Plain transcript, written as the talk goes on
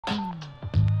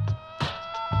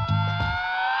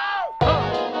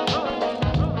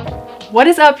What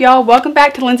is up, y'all? Welcome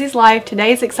back to Lindsay's Life.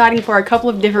 Today is exciting for a couple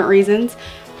of different reasons.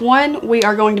 One, we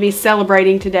are going to be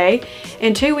celebrating today,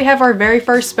 and two, we have our very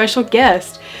first special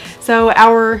guest. So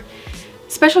our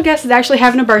special guest is actually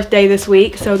having a birthday this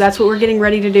week, so that's what we're getting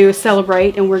ready to do, is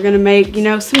celebrate. And we're gonna make, you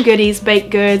know, some goodies, baked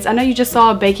goods. I know you just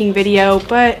saw a baking video,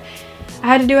 but I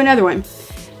had to do another one.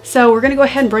 So we're gonna go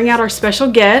ahead and bring out our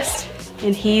special guest,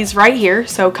 and he's right here,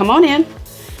 so come on in.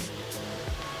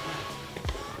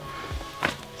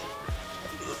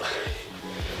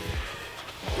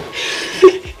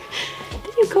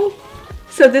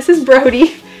 So this is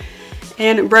Brody,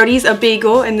 and Brody's a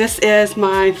Beagle, and this is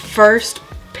my first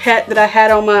pet that I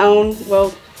had on my own.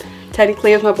 Well,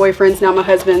 technically it was my boyfriend's, now my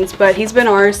husband's, but he's been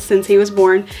ours since he was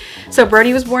born. So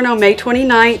Brody was born on May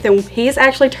 29th, and he's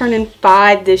actually turning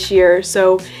 5 this year.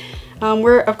 So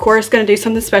we're of course going to do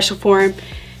something special for him,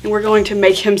 and we're going to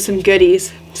make him some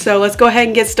goodies. So let's go ahead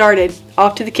and get started.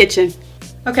 Off to the kitchen.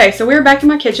 Okay, so we're back in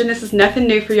my kitchen. This is nothing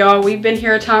new for y'all. We've been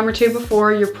here a time or two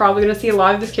before. You're probably going to see a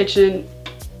lot of this kitchen.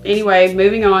 Anyway,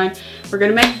 moving on. We're going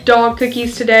to make dog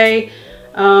cookies today.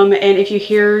 And if you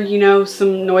hear, you know,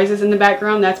 some noises in the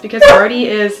background, that's because Brody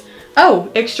is,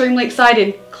 extremely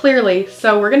excited, clearly.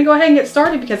 So we're going to go ahead and get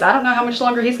started because I don't know how much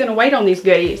longer he's going to wait on these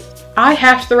goodies. I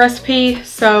halved the recipe,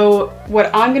 so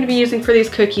what I'm going to be using for these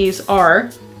cookies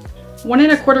are 1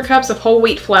 1/4 cups of whole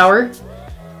wheat flour,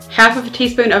 1/2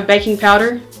 teaspoon of baking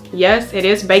powder. Yes, it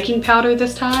is baking powder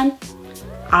this time.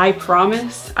 I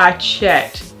promise, I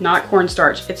checked, not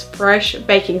cornstarch. It's fresh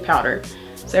baking powder,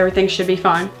 so everything should be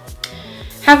fine.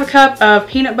 1/2 cup of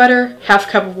peanut butter, 1/2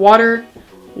 cup of water,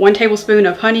 1 tablespoon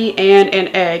of honey, and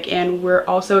an egg. And we're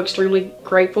also extremely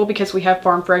grateful because we have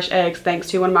farm fresh eggs, thanks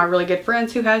to one of my really good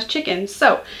friends who has chickens.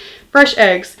 So, fresh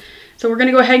eggs. So we're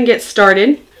gonna go ahead and get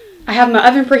started. I have my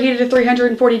oven preheated to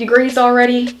 340 degrees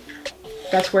already.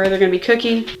 That's where they're going to be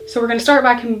cooking. So we're going to start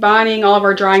by combining all of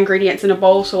our dry ingredients in a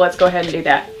bowl, so let's go ahead and do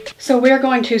that. So we're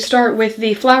going to start with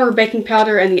the flour, baking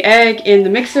powder, and the egg in the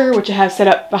mixer, which I have set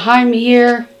up behind me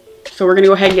here. So we're going to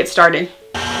go ahead and get started.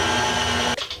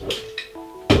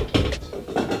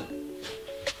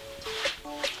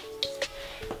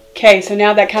 Okay, so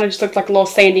now that kind of just looks like a little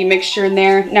sandy mixture in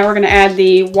there. Now we're going to add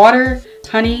the water,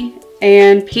 honey,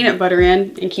 and peanut butter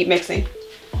in and keep mixing.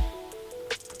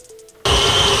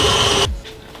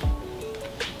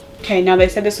 Okay, now they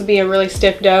said this would be a really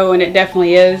stiff dough, and it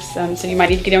definitely is, so you might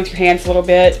need to get in with your hands a little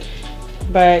bit,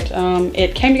 but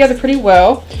it came together pretty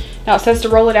well. Now it says to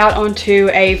roll it out onto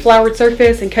a floured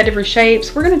surface and cut different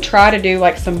shapes. We're going to try to do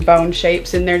like some bone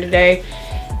shapes in there today.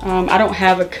 I don't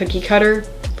have a cookie cutter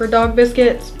for dog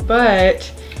biscuits,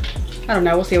 but I don't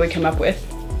know, we'll see what we come up with.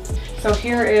 So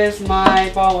here is my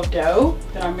ball of dough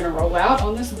that I'm going to roll out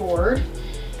on this board,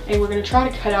 and we're going to try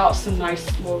to cut out some nice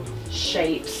little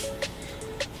shapes.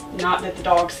 Not that the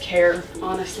dogs care,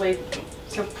 honestly,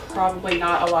 so probably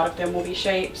not a lot of them will be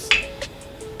shapes.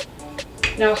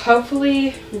 Now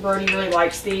hopefully Brody really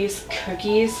likes these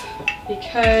cookies,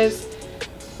 because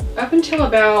up until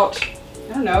about,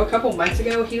 I don't know, a couple months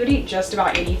ago, he would eat just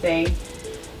about anything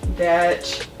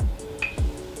that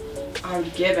I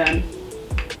would give him.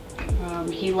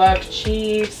 He loved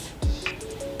cheese.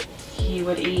 He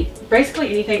would eat basically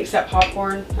anything except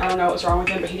popcorn. I don't know what's wrong with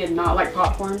him, but he did not like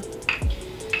popcorn.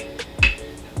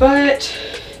 But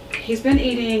he's been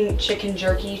eating chicken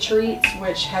jerky treats,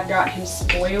 which have got him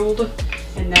spoiled,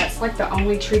 and that's like the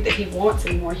only treat that he wants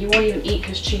anymore. He won't even eat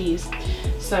his cheese.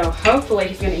 So hopefully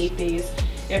he's gonna eat these.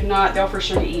 If not, they'll for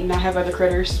sure be eaten. I have other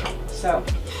critters. So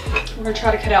we're gonna try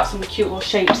to cut out some cute little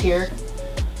shapes here.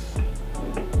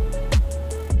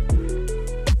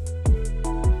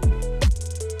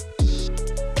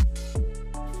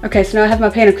 Okay, so now I have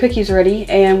my pan of cookies ready,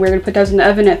 and we're going to put those in the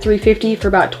oven at 350 for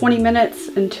about 20 minutes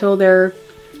until they're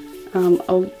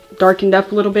darkened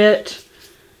up a little bit.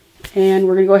 And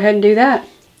we're going to go ahead and do that.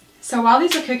 So while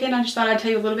these are cooking, I just thought I'd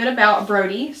tell you a little bit about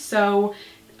Brody. So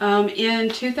in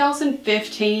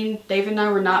 2015, David and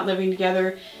I were not living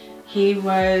together. He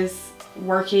was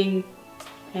working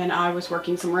and I was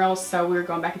working somewhere else, so we were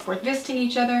going back and forth visiting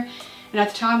each other. And at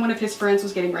the time, one of his friends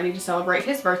was getting ready to celebrate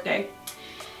his birthday.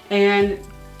 And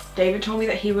David told me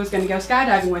that he was going to go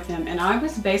skydiving with him, and I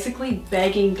was basically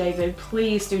begging David,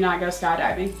 please do not go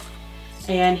skydiving.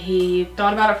 And he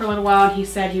thought about it for a little while, and he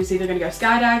said he was either going to go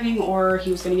skydiving or he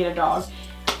was going to get a dog.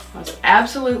 I was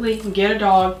absolutely, get a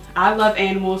dog. I love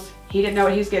animals. He didn't know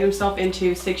what he was getting himself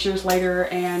into 6 years later,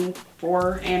 and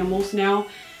 4 animals now,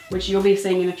 which you'll be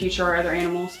seeing in the future are other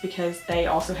animals because they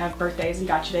also have birthdays and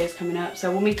gotcha days coming up,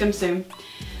 so we'll meet them soon.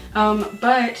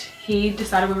 But he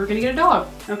decided we were going to get a dog.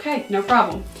 Okay, no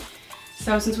problem.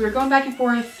 So since we were going back and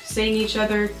forth, seeing each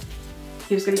other,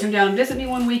 He was going to come down and visit me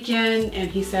one weekend,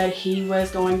 and he said he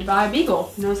was going to buy a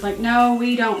Beagle. And I was like, no,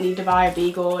 we don't need to buy a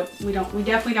Beagle. We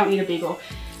definitely don't need a Beagle.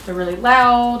 They're really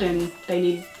loud and they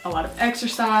need a lot of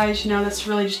exercise. You know, that's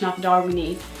really just not the dog we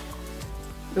need.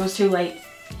 It was too late.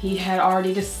 He had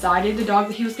already decided the dog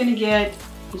that he was going to get.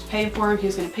 He was paying for him. He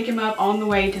was going to pick him up on the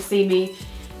way to see me.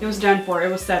 It was done for.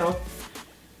 It was settled.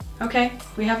 Okay,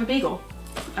 we have a Beagle.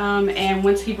 And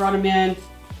once he brought him in,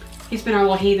 he's been our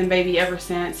little heathen baby ever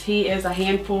since. He is a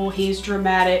handful. He's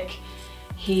dramatic.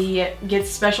 He gets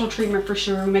special treatment for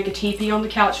sure. We make a teepee on the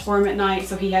couch for him at night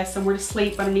so he has somewhere to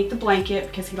sleep underneath the blanket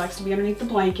because he likes to be underneath the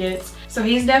blankets. So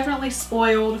he's definitely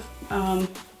spoiled,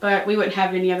 but we wouldn't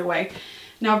have it any other way.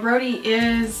 Now Brody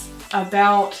is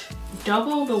about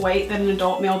double the weight that an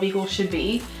adult male Beagle should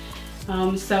be.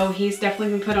 So he's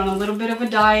definitely been put on a little bit of a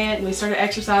diet, and we started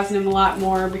exercising him a lot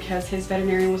more because his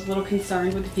veterinarian was a little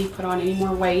concerned with if he put on any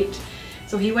more weight.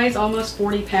 So he weighs almost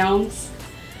 40 pounds.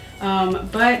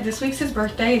 But this week's his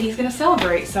birthday and he's going to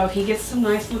celebrate, so he gets some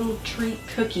nice little treat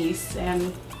cookies,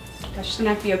 and that's just going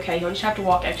to have to be okay. He'll just have to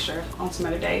walk extra on some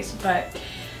other days. But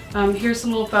here's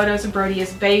some little photos of Brody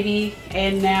as baby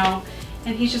and now,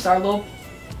 and he's just our little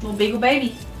Beagle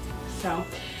baby. So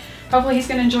hopefully he's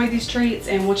going to enjoy these treats,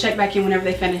 and we'll check back in whenever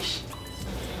they finish.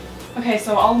 Okay,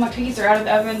 so all of my cookies are out of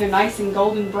the oven. They're nice and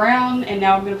golden brown, and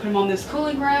now I'm going to put them on this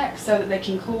cooling rack so that they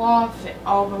can cool off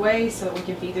all the way so that we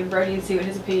can feed them Brody and see what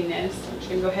his opinion is. So I'm just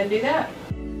going to go ahead and do that.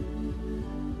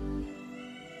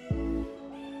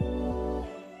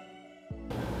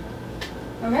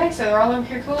 Okay, so they're all over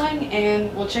here cooling,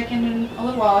 and we'll check in a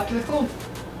little while after they're cooled.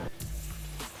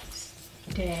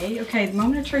 Okay, the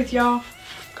moment of truth, y'all.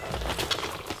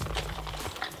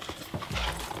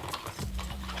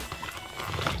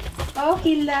 Oh,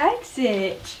 he likes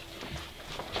it.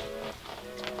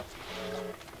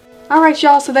 Alright,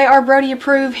 y'all, so they are Brody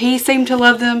approved. He seemed to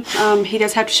love them. He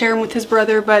does have to share them with his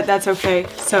brother, but that's okay.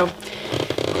 So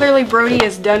clearly Brody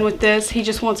is done with this. He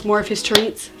just wants more of his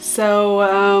treats.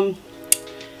 So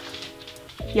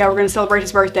yeah, we're going to celebrate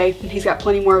his birthday, and he's got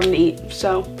plenty more of them to eat.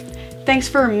 So thanks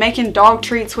for making dog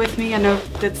treats with me. I know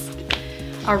that's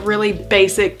a really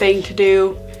basic thing to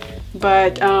do,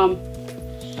 but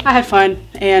I had fun,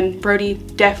 and Brody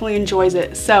definitely enjoys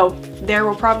it. So there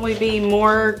will probably be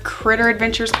more critter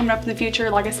adventures coming up in the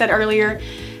future, like I said earlier.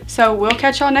 So we'll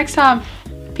catch y'all next time.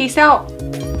 Peace out.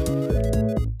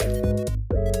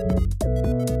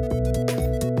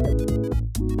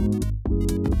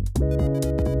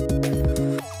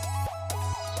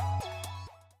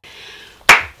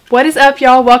 What is up,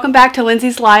 y'all? Welcome back to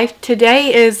Lindsay's Life.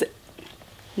 Today is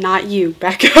not you.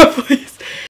 Back up, please.